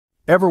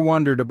Ever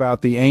wondered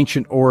about the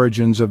ancient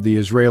origins of the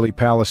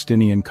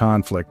Israeli-Palestinian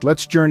conflict?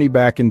 Let's journey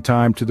back in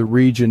time to the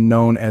region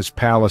known as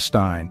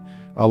Palestine,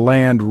 a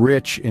land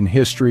rich in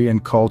history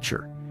and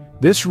culture.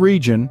 This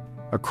region,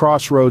 a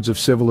crossroads of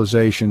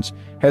civilizations,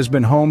 has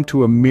been home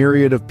to a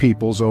myriad of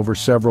peoples over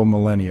several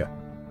millennia.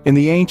 In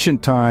the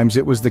ancient times,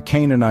 it was the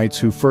Canaanites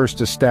who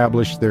first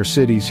established their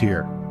cities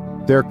here.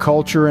 Their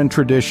culture and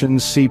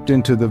traditions seeped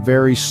into the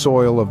very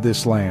soil of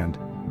this land.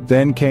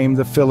 Then came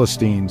the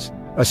Philistines,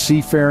 a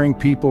seafaring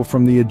people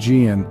from the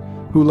Aegean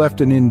who left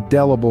an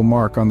indelible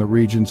mark on the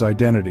region's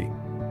identity.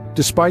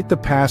 Despite the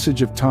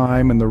passage of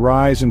time and the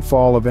rise and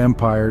fall of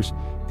empires,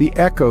 the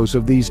echoes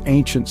of these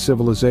ancient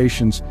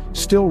civilizations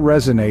still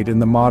resonate in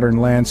the modern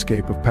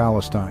landscape of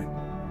Palestine.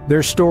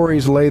 Their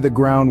stories lay the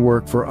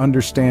groundwork for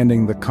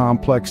understanding the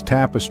complex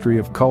tapestry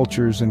of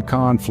cultures and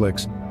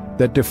conflicts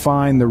that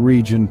define the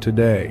region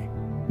today.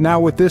 Now,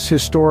 with this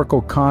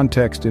historical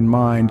context in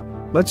mind,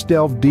 let's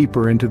delve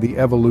deeper into the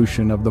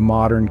evolution of the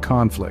modern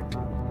conflict.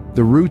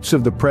 The roots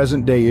of the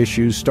present-day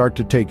issues start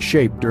to take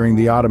shape during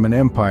the Ottoman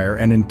Empire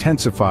and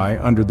intensify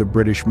under the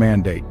British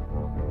Mandate.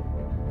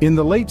 In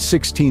the late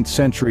 16th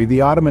century, the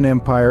Ottoman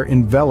Empire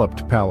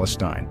enveloped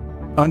Palestine.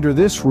 Under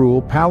this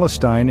rule,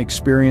 Palestine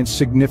experienced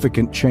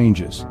significant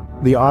changes.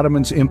 The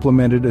Ottomans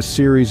implemented a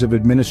series of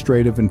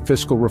administrative and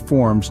fiscal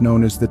reforms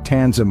known as the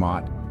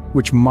Tanzimat,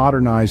 which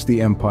modernized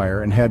the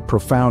empire and had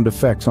profound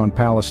effects on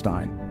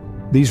Palestine.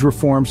 These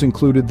reforms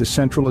included the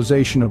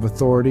centralization of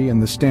authority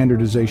and the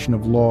standardization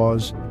of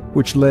laws,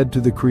 which led to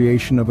the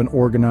creation of an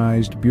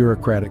organized,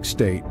 bureaucratic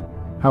state.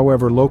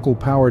 However, local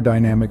power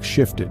dynamics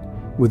shifted,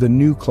 with a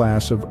new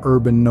class of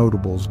urban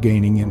notables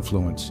gaining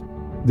influence.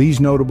 These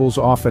notables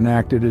often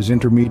acted as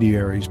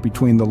intermediaries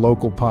between the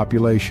local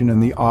population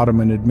and the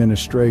Ottoman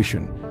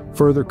administration,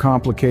 further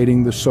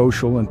complicating the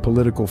social and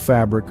political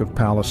fabric of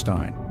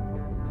Palestine.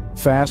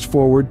 Fast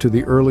forward to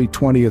the early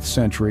 20th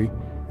century,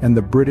 and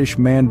the British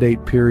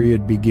Mandate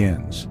period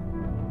begins.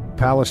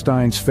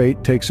 Palestine's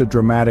fate takes a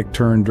dramatic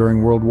turn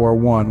during World War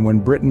I when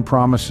Britain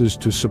promises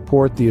to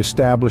support the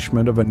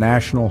establishment of a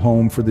national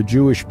home for the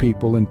Jewish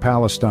people in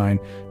Palestine,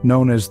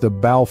 known as the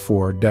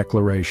Balfour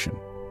Declaration.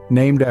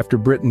 Named after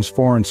Britain's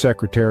Foreign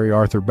Secretary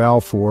Arthur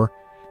Balfour,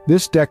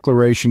 this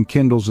declaration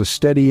kindles a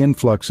steady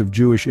influx of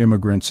Jewish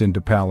immigrants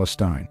into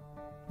Palestine.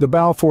 The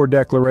Balfour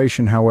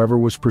Declaration, however,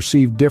 was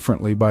perceived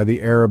differently by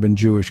the Arab and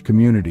Jewish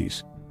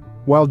communities.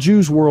 While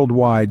Jews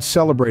worldwide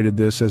celebrated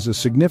this as a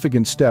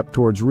significant step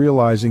towards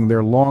realizing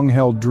their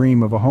long-held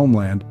dream of a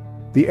homeland,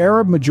 the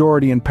Arab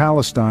majority in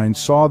Palestine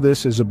saw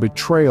this as a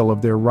betrayal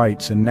of their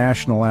rights and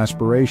national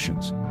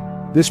aspirations.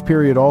 This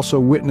period also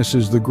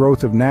witnesses the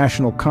growth of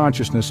national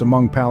consciousness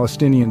among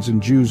Palestinians and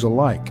Jews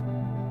alike.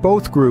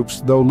 Both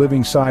groups, though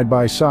living side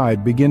by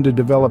side, begin to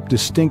develop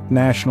distinct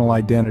national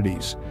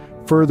identities,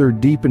 further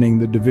deepening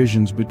the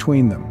divisions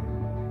between them.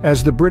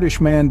 As the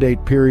British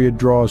Mandate period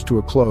draws to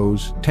a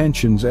close,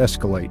 tensions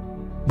escalate.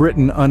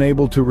 Britain,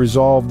 unable to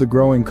resolve the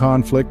growing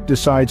conflict,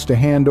 decides to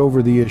hand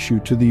over the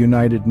issue to the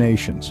United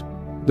Nations.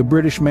 The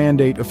British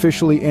Mandate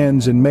officially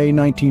ends in May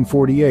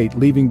 1948,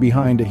 leaving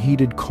behind a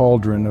heated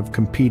cauldron of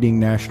competing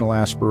national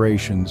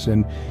aspirations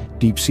and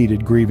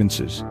deep-seated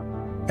grievances.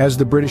 As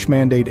the British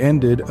Mandate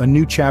ended, a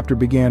new chapter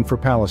began for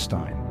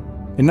Palestine.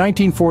 In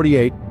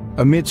 1948,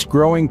 amidst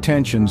growing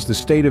tensions, the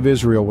State of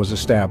Israel was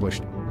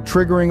established,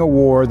 triggering a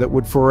war that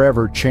would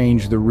forever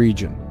change the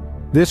region.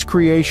 This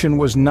creation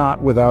was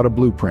not without a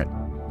blueprint.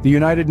 The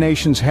United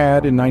Nations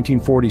had, in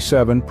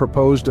 1947,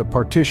 proposed a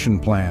partition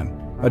plan,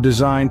 a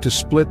design to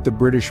split the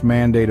British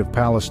Mandate of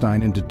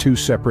Palestine into two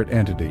separate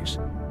entities,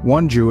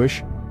 one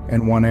Jewish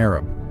and one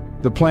Arab.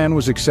 The plan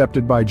was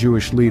accepted by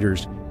Jewish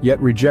leaders, yet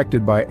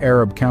rejected by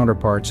Arab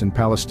counterparts and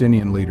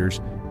Palestinian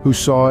leaders, who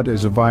saw it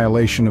as a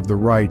violation of the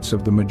rights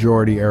of the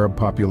majority Arab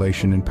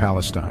population in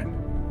Palestine.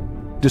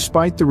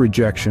 Despite the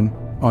rejection,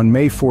 on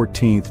May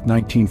 14,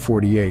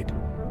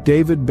 1948,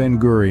 David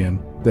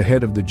Ben-Gurion, the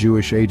head of the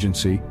Jewish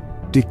Agency,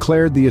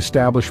 declared the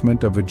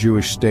establishment of a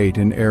Jewish state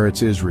in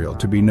Eretz Israel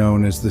to be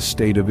known as the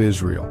State of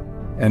Israel,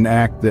 an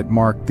act that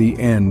marked the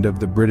end of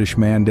the British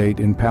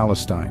Mandate in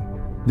Palestine.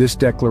 This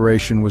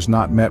declaration was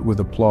not met with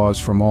applause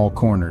from all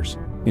corners.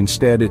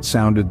 Instead, it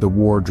sounded the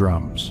war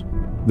drums.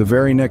 The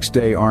very next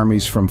day,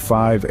 armies from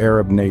 5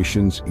 Arab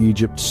nations,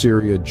 Egypt,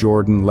 Syria,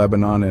 Jordan,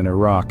 Lebanon, and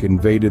Iraq,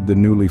 invaded the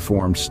newly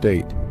formed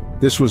state.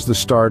 This was the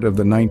start of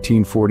the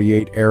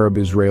 1948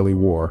 Arab-Israeli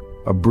War,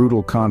 a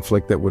brutal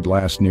conflict that would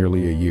last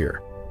nearly a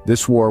year.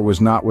 This war was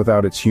not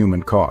without its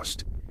human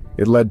cost.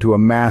 It led to a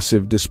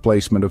massive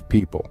displacement of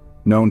people,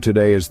 known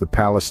today as the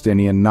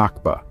Palestinian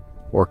Nakba,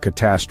 or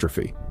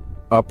catastrophe.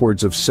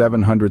 Upwards of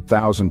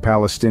 700,000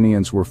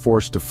 Palestinians were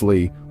forced to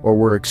flee or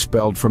were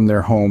expelled from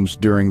their homes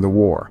during the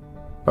war.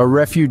 A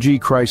refugee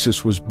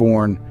crisis was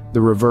born, the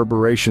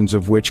reverberations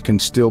of which can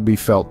still be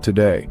felt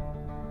today.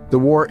 The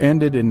war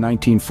ended in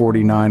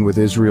 1949 with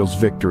Israel's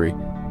victory,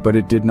 but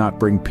it did not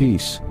bring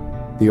peace.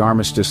 The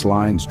armistice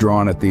lines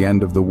drawn at the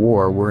end of the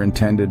war were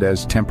intended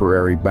as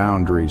temporary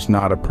boundaries,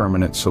 not a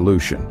permanent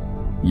solution.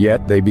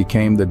 Yet they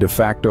became the de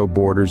facto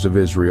borders of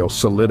Israel,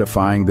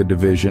 solidifying the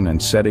division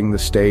and setting the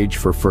stage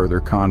for further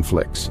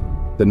conflicts.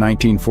 The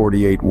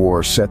 1948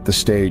 war set the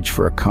stage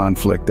for a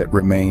conflict that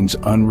remains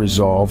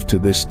unresolved to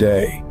this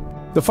day.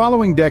 The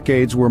following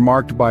decades were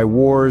marked by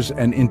wars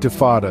and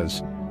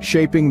intifadas,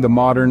 shaping the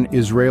modern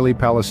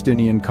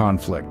Israeli-Palestinian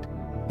conflict.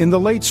 In the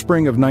late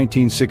spring of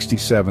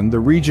 1967, the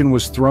region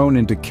was thrown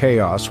into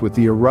chaos with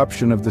the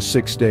eruption of the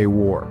Six-Day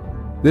War.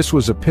 This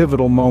was a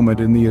pivotal moment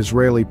in the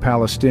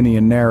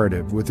Israeli-Palestinian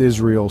narrative, with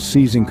Israel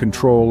seizing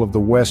control of the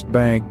West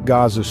Bank,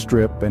 Gaza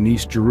Strip, and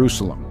East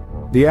Jerusalem.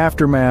 The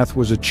aftermath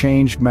was a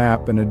changed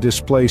map and a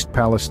displaced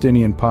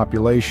Palestinian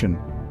population,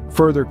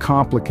 further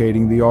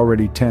complicating the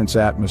already tense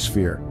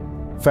atmosphere.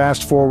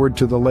 Fast forward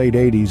to the late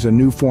 80s, a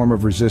new form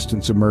of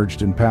resistance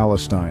emerged in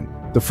Palestine,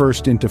 the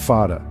First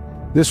Intifada.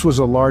 This was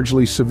a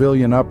largely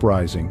civilian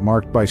uprising,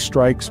 marked by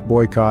strikes,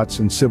 boycotts,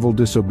 and civil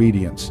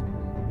disobedience.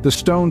 The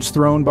stones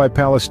thrown by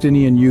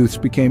Palestinian youths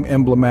became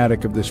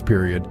emblematic of this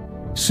period,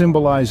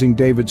 symbolizing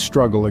David's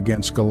struggle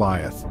against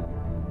Goliath.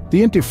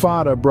 The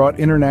Intifada brought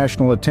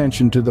international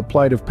attention to the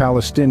plight of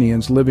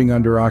Palestinians living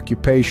under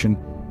occupation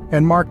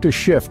and marked a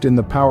shift in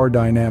the power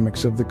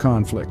dynamics of the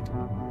conflict.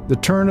 The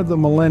turn of the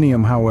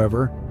millennium,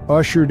 however,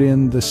 ushered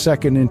in the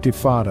Second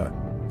Intifada,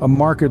 a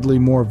markedly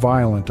more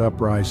violent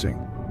uprising.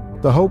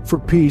 The hope for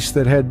peace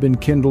that had been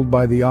kindled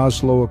by the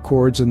Oslo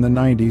Accords in the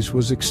 90s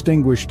was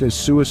extinguished as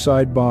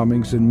suicide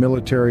bombings and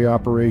military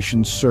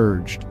operations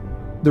surged.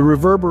 The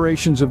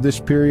reverberations of this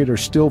period are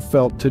still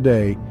felt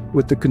today,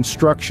 with the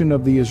construction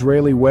of the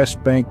Israeli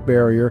West Bank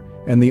barrier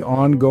and the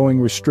ongoing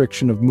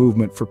restriction of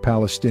movement for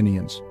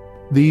Palestinians.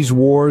 These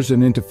wars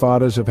and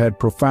intifadas have had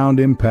profound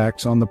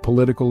impacts on the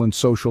political and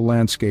social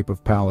landscape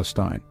of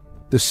Palestine.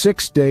 The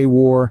Six-Day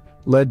War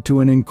led to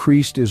an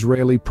increased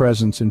Israeli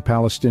presence in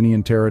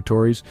Palestinian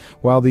territories,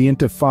 while the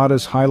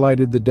intifadas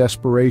highlighted the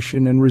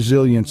desperation and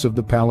resilience of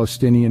the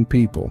Palestinian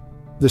people.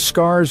 The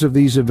scars of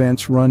these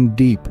events run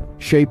deep,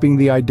 shaping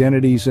the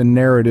identities and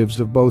narratives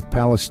of both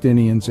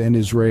Palestinians and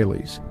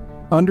Israelis.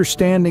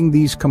 Understanding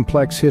these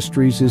complex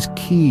histories is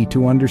key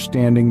to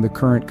understanding the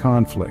current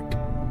conflict.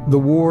 The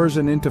wars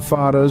and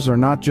intifadas are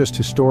not just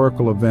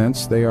historical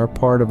events, they are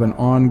part of an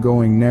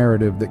ongoing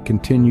narrative that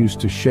continues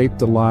to shape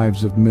the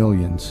lives of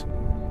millions.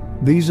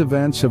 These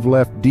events have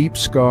left deep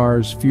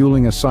scars,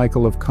 fueling a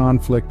cycle of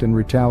conflict and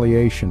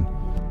retaliation.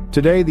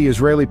 Today, the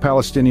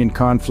Israeli-Palestinian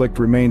conflict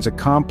remains a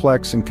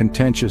complex and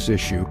contentious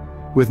issue,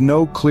 with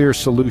no clear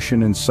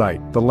solution in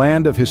sight. The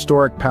land of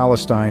historic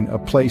Palestine, a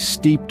place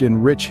steeped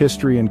in rich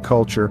history and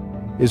culture,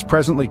 is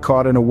presently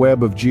caught in a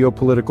web of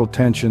geopolitical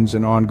tensions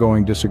and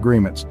ongoing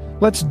disagreements.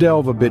 Let's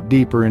delve a bit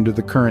deeper into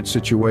the current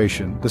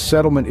situation. The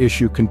settlement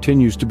issue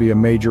continues to be a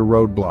major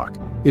roadblock.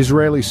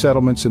 Israeli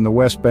settlements in the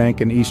West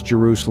Bank and East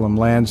Jerusalem,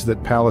 lands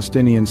that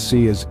Palestinians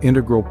see as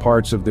integral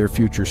parts of their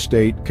future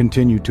state,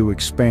 continue to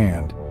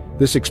expand.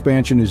 This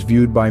expansion is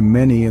viewed by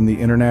many in the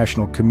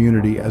international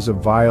community as a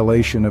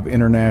violation of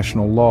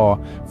international law,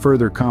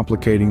 further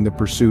complicating the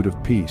pursuit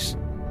of peace.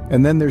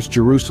 And then there's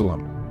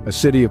Jerusalem, a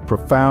city of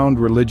profound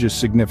religious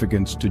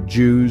significance to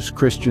Jews,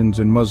 Christians,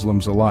 and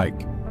Muslims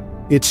alike.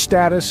 Its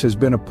status has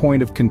been a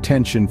point of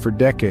contention for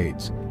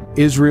decades.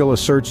 Israel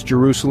asserts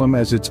Jerusalem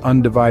as its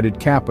undivided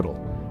capital,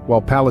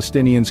 while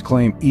Palestinians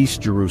claim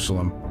East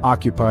Jerusalem,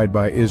 occupied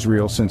by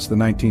Israel since the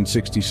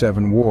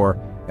 1967 war,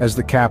 as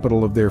the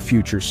capital of their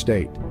future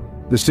state.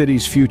 The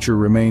city's future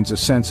remains a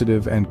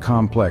sensitive and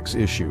complex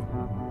issue.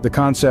 The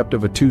concept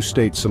of a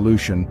two-state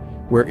solution,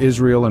 where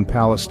Israel and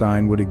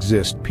Palestine would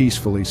exist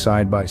peacefully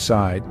side by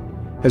side,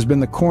 has been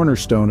the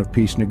cornerstone of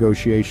peace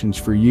negotiations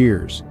for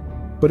years.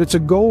 But it's a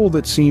goal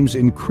that seems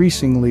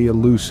increasingly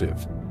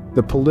elusive.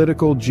 The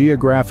political,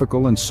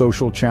 geographical, and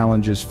social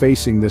challenges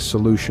facing this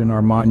solution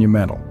are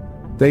monumental.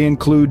 They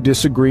include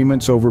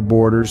disagreements over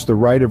borders, the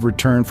right of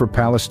return for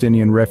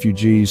Palestinian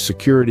refugees,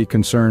 security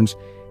concerns,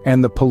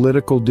 and the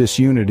political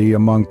disunity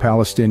among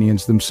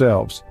Palestinians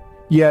themselves.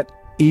 Yet,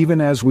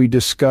 even as we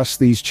discuss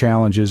these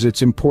challenges,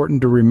 it's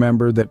important to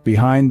remember that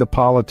behind the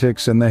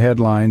politics and the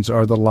headlines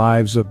are the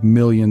lives of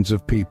millions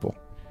of people.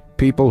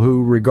 People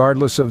who,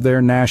 regardless of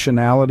their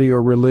nationality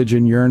or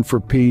religion, yearn for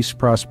peace,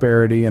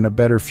 prosperity, and a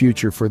better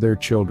future for their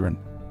children.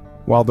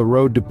 While the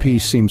road to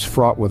peace seems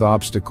fraught with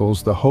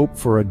obstacles, the hope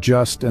for a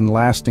just and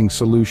lasting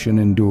solution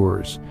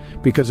endures.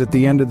 Because at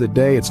the end of the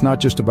day, it's not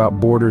just about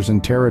borders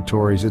and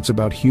territories, it's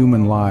about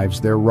human lives,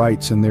 their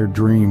rights, and their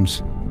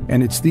dreams.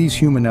 And it's these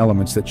human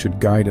elements that should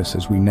guide us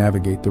as we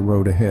navigate the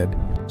road ahead.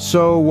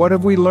 So, what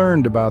have we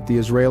learned about the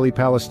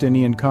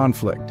Israeli-Palestinian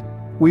conflict?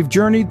 We've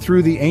journeyed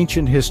through the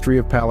ancient history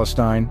of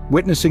Palestine,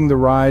 witnessing the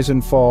rise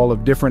and fall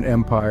of different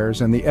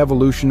empires and the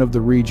evolution of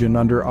the region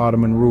under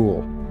Ottoman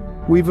rule.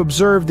 We've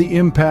observed the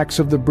impacts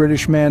of the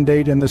British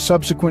Mandate and the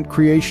subsequent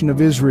creation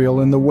of Israel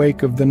in the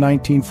wake of the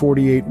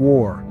 1948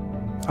 war.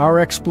 Our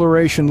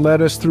exploration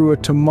led us through a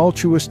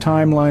tumultuous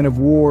timeline of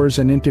wars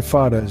and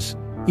intifadas,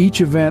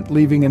 each event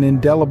leaving an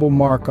indelible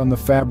mark on the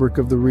fabric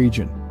of the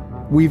region.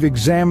 We've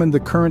examined the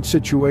current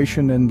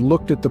situation and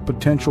looked at the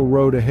potential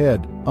road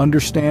ahead,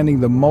 understanding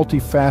the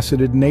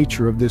multifaceted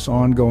nature of this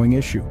ongoing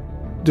issue.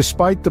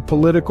 Despite the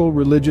political,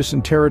 religious,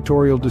 and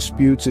territorial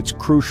disputes, it's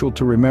crucial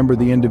to remember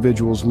the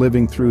individuals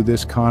living through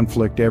this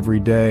conflict every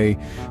day.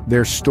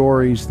 Their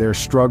stories, their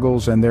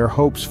struggles, and their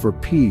hopes for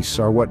peace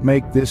are what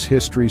make this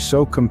history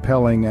so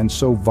compelling and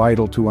so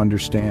vital to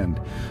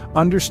understand.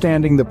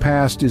 Understanding the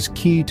past is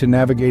key to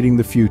navigating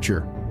the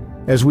future.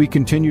 As we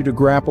continue to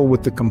grapple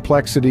with the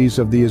complexities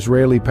of the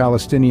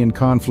Israeli-Palestinian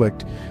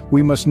conflict,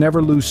 we must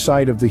never lose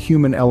sight of the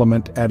human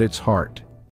element at its heart.